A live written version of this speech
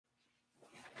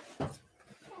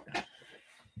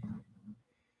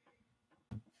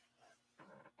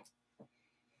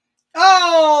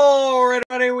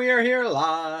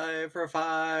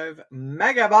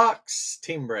Mega Box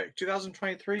Team Break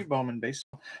 2023 Bowman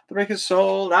Baseball. The break is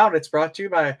sold out. It's brought to you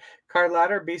by Card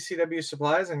Ladder, BCW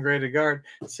Supplies, and Graded Guard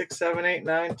 6, 7, 8,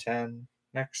 9, 10.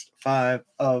 Next 5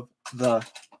 of the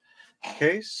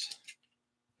case.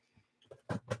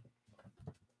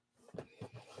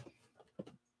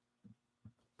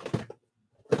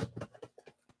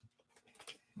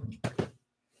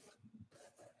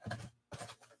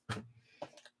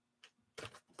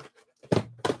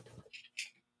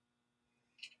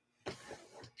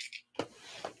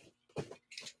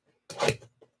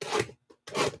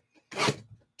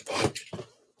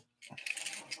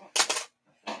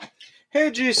 Hey,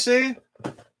 GC.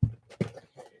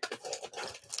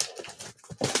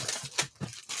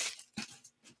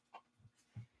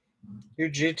 You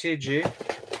GTG.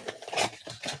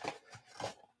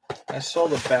 I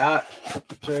sold a bat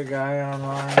to a guy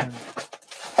online,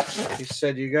 and he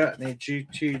said, "You got any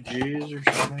GTGs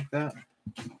or something like that?"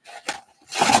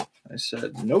 I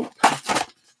said, "Nope."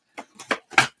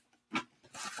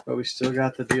 But we still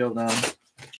got the deal done.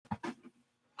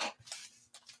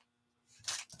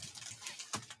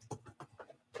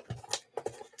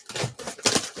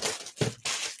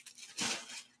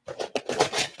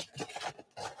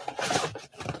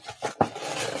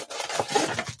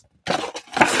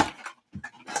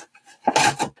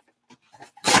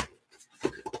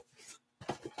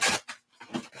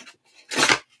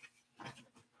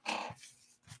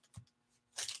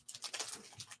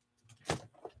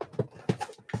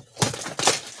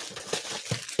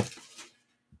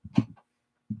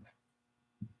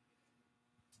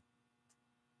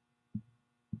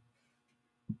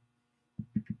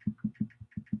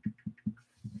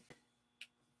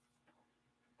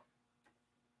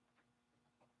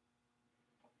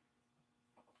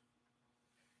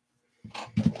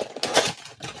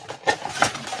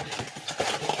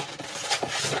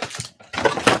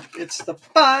 It's the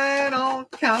final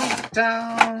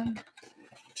countdown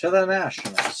to the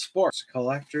National Sports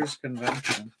Collectors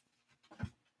Convention.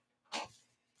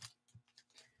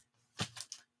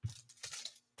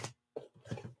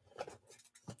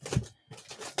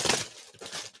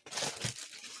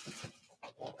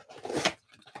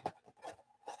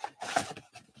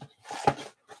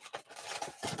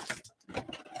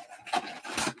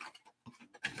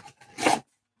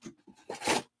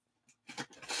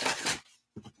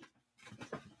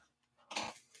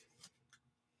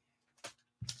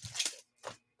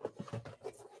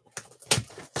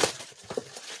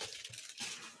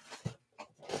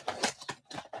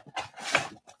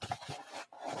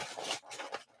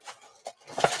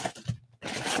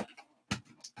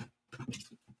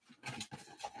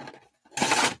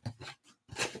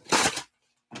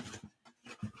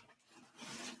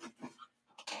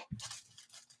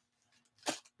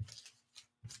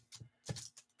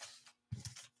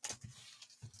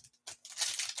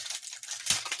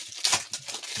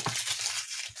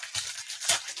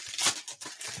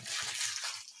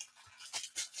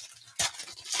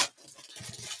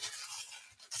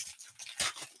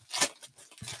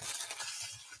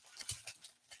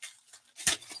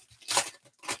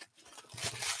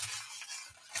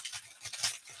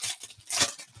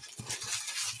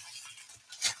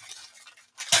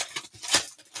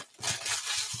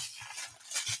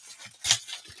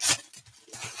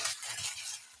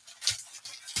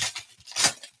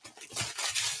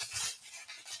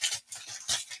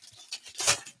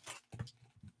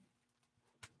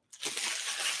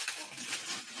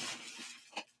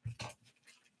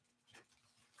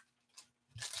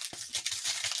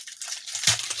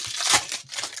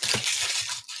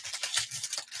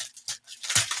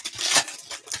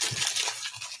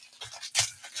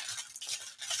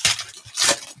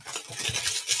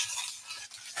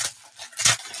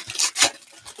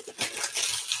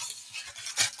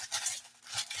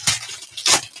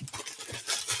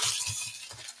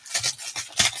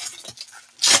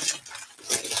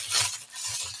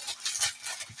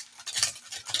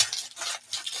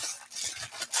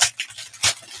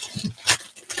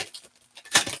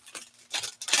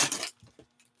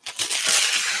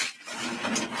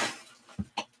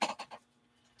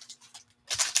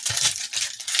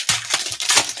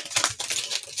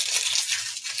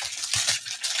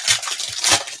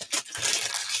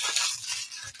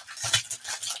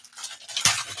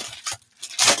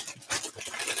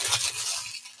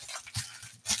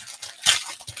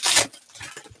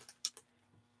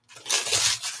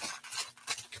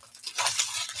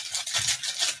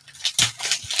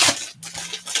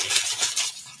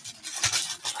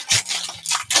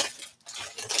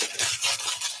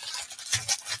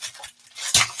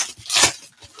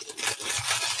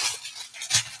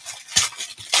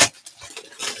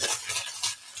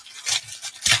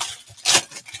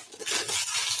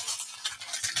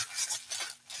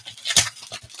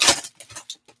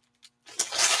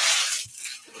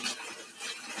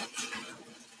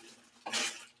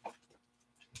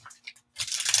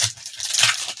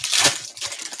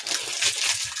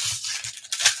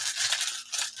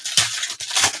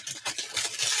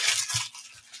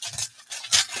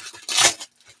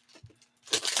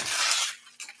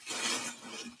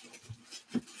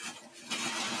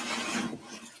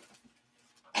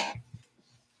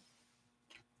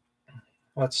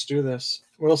 Let's do this.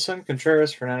 Wilson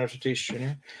Contreras, Fernando Tatis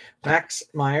Jr., Max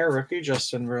Meyer, rookie,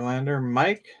 Justin Verlander,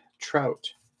 Mike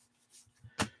Trout,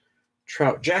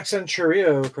 Jackson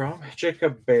Chourio, chrome,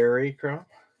 Jacob Berry, chrome,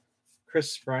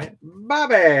 Chris Bryant,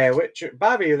 Bobby,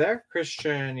 you there?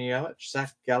 Christian Yelich,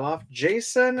 Zach Geloff,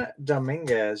 Jason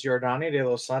Dominguez, Yordani de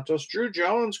los Santos, Drew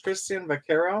Jones, Christian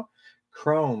Vaquero,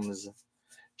 chromes,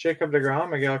 Jacob DeGrom,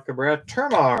 Miguel Cabrera,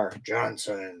 Termar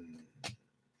Johnson,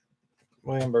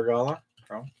 William Bergala,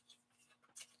 chrome.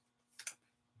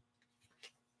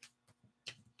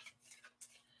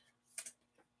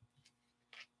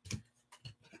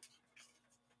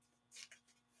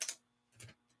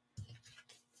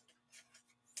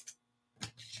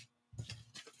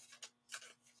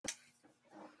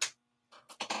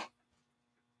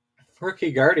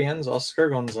 Rookie Guardians, Oscar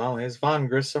Gonzalez, Von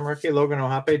Grissom, rookie, Logan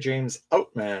Ohape, James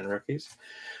Outman, rookies,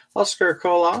 Oscar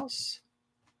Colas,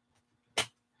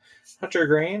 Hunter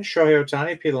Green, Shohei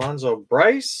Ohtani, Pete Alonso,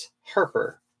 Bryce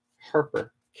Harper,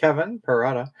 Kevin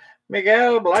Parada,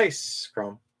 Miguel Bleis,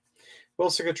 chrome,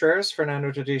 Wilson Contreras,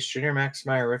 Fernando Tatis Jr., Max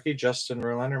Meyer, rookie, Justin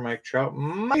Verlander, Mike Trout,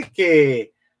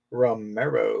 Mikey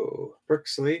Romero,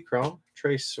 Brooks Lee, chrome,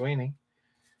 Trace Sweeney,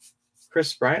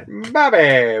 Chris Bryant,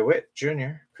 Bobby Witt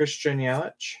Jr., Christian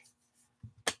Yelich,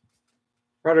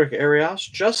 Roderick Arias,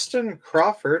 Justin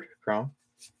Crawford, chrome,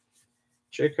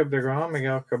 Jacob DeGrom,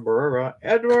 Miguel Cabrera,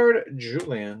 Edward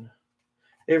Julian,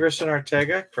 Everson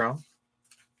Ortega, chrome,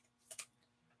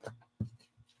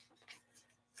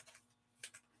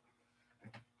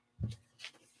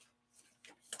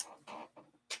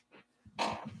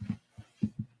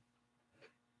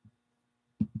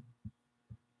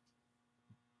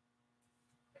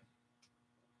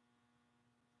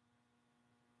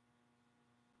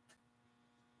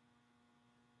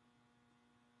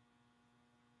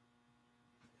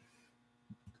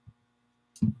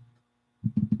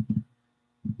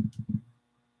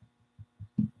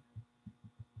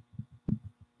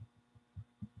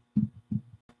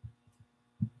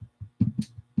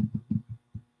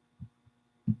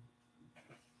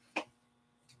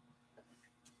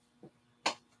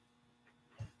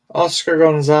 Oscar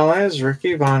Gonzalez,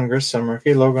 rookie, Von Grissom,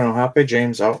 rookie, Logan Ohape,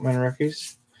 James Outman,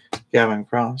 rookies, Gavin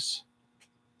Cross,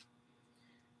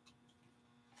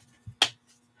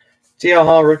 DL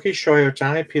Hall, rookie, Shohei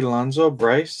Ohtani, Pete Alonso,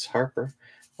 Bryce Harper,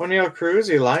 O'Neill Cruz,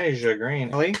 Elijah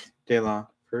Green, Ellie De La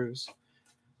Cruz,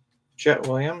 Jet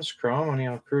Williams, chrome,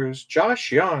 O'Neill Cruz,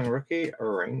 Josh Young, rookie,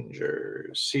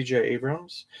 Rangers, CJ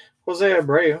Abrams, Jose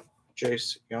Abreu,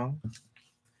 Jace Young,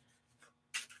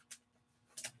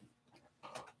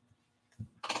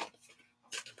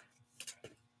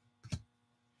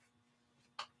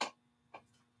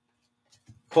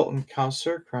 Colton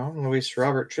Cowser, chrome, Luis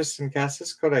Robert, Tristan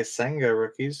Cassis, Kodai Senga,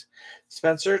 rookies,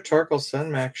 Spencer Torkelson,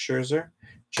 Max Scherzer,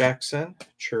 Jackson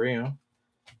Chourio,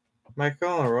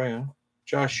 Michael Arroyo,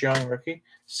 Josh Young, rookie,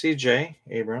 CJ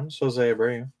Abrams, Jose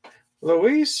Abreu,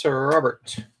 Luis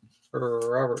Robert.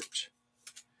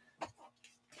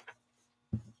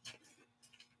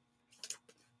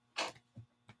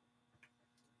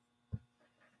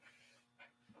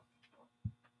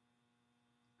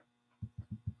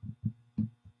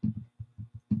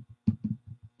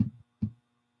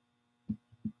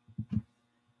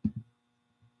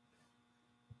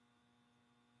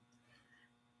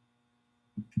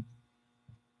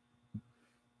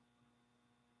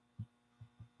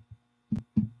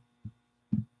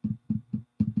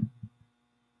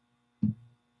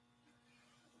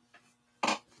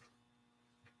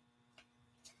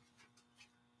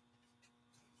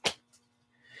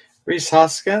 Rhys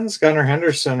Hoskins, Gunnar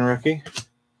Henderson, rookie,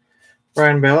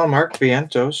 Brian Bell, Mark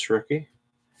Vientos, rookie,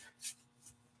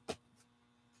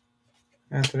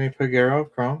 Anthony Peguero,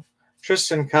 chrome,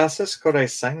 Tristan Casas, Kodai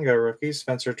Senga, rookie,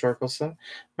 Spencer Torkelson,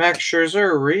 Max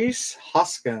Scherzer, Rhys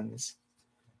Hoskins.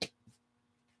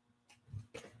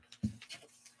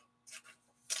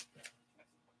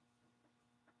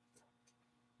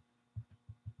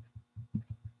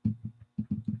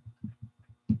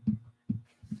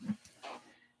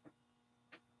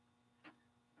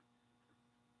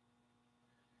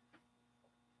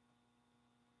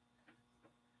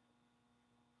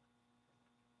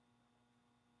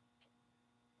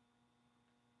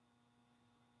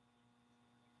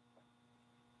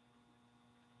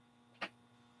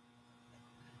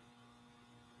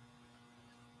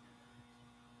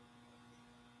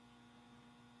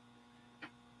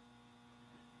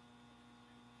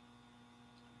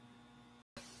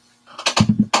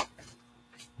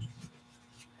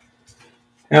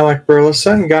 Alec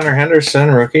Burleson, Gunnar Henderson,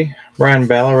 rookie, Brian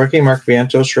Bell, rookie, Mark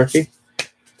Vientos, rookie,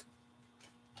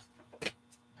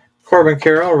 Corbin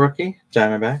Carroll, rookie,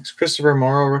 Diamondbacks. Christopher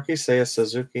Morrow, rookie, Seiya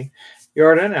Suzuki.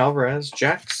 Jordan Alvarez,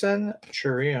 Jackson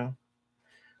Chourio.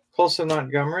 Colson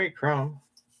Montgomery, Chrome.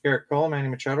 Garrett Cole, Manny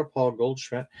Machado, Paul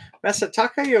Goldschmidt.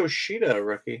 Masataka Yoshida,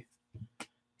 rookie.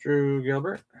 Drew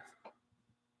Gilbert.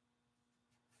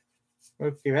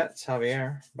 Mookie Betts,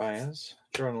 Javier Baez.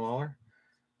 Jordan Lawler.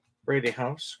 Brady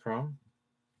House, Chrome.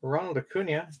 Ronald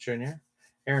Acuna, Jr.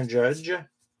 Aaron Judge.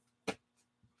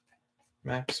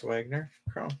 Max Wagner,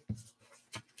 Chrome.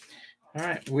 All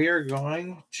right, we are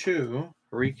going to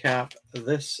recap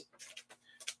this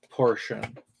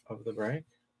portion of the break.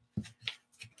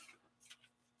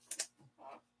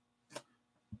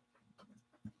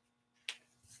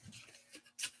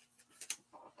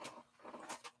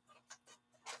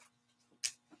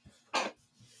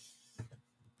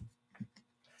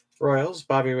 Royals,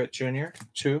 Bobby Witt Jr.,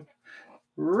 2.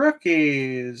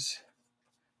 Rookies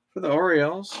for the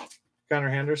Orioles, Gunnar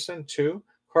Henderson, 2.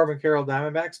 Corbin Carroll,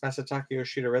 Diamondbacks. Masataka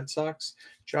Yoshida, Red Sox.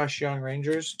 Josh Young,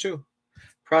 Rangers, 2.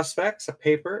 Prospects, a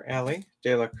paper, Alley,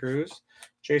 De La Cruz.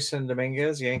 Jason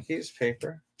Dominguez, Yankees,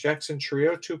 paper. Jackson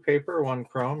Trio, 2 paper, 1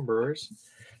 chrome, Brewers.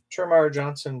 Termar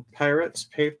Johnson, Pirates,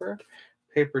 paper.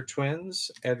 Paper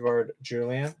Twins, Edward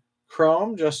Julian.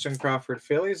 Chrome, Justin Crawford,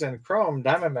 Phillies. And Chrome,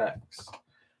 Diamondbacks,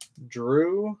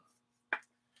 Drew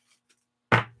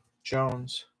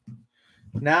Jones.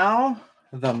 Now,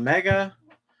 the Mega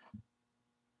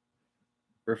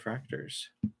Refractors.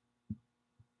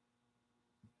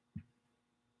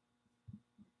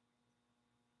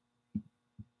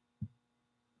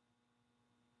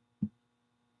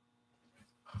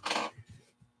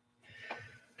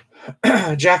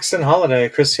 Jackson Holiday,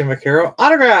 Christian Vaquero.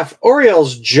 Autograph,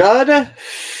 Orioles, Judd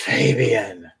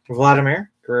Fabian.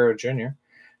 Vladimir Guerrero Jr.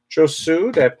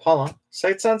 Josu De Paula.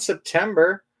 Sights on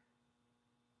September.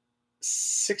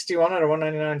 61 out of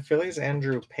 199 Phillies,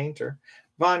 Andrew Painter.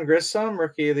 Von Grissom,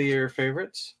 Rookie of the Year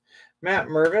favorites. Matt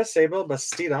Mervis, Abel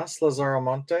Bastidas, Lazaro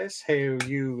Montes, Heo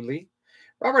Lee.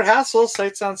 Robert Hassel,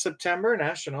 sights on September,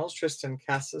 Nationals, Tristan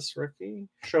Casas, rookie.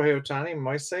 Shohei Ohtani,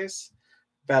 Moises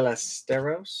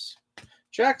Ballesteros.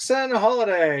 Jackson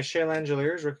Holiday, Shea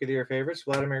Langeliers, Rookie of the Year favorites.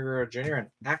 Vladimir Guerrero Jr. and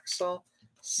Axel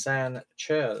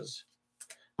Sanchez.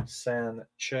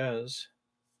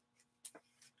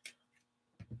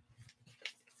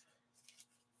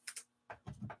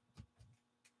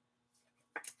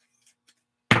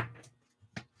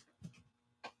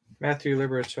 Matthew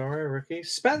Liberatore, rookie.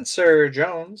 Spencer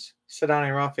Jones.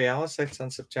 Sedani Rafaela, sights on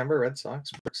September, Red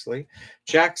Sox. Brooks Lee.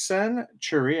 Jackson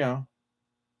Chourio.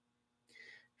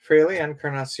 Fraley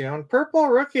Encarnacion. Purple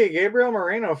rookie, Gabriel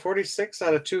Moreno, 46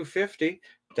 out of 250.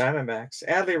 Diamondbacks.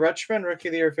 Adley Rutschman, Rookie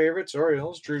of the Year favorites.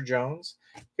 Orioles. Drew Jones.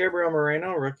 Gabriel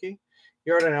Moreno, rookie.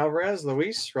 Jordan Alvarez.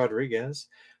 Luis Rodriguez.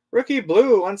 Rookie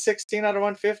Blue, 116 out of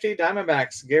 150.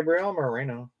 Diamondbacks, Gabriel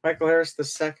Moreno. Michael Harris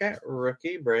II,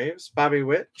 rookie, Braves. Bobby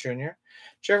Witt Jr.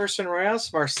 Jefferson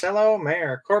Royals, Marcelo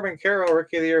Mayer. Corbin Carroll,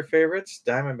 Rookie of the Year favorites.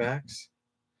 Diamondbacks.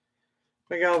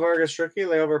 Miguel Vargas, rookie.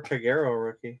 Leover Peguero,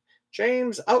 rookie.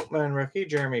 James Outman, rookie.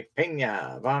 Jeremy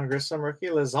Pena. Von Grissom, rookie.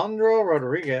 Lisandro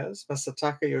Rodriguez.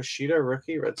 Masataka Yoshida,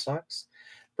 rookie, Red Sox.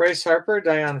 Bryce Harper,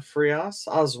 Dion Frias,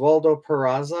 Oswaldo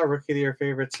Peraza, Rookie of the Year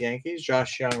favorites, Yankees,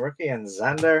 Josh Young, rookie, and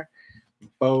Xander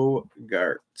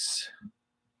Bogaerts.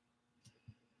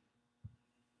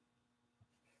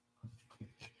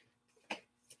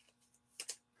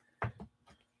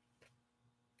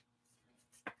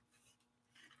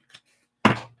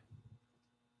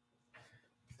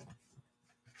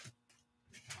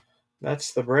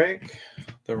 That's the break,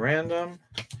 the random,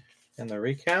 and the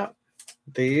recap.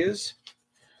 These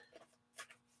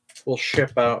will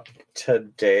ship out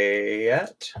today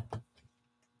yet.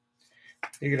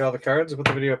 You get all the cards. I'll put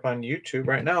the video up on YouTube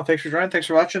right now. Thanks for joining. Thanks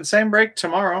for watching. Same break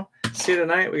tomorrow. See you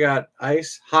tonight. We got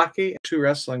ice, hockey, 2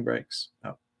 wrestling breaks.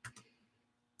 Oh.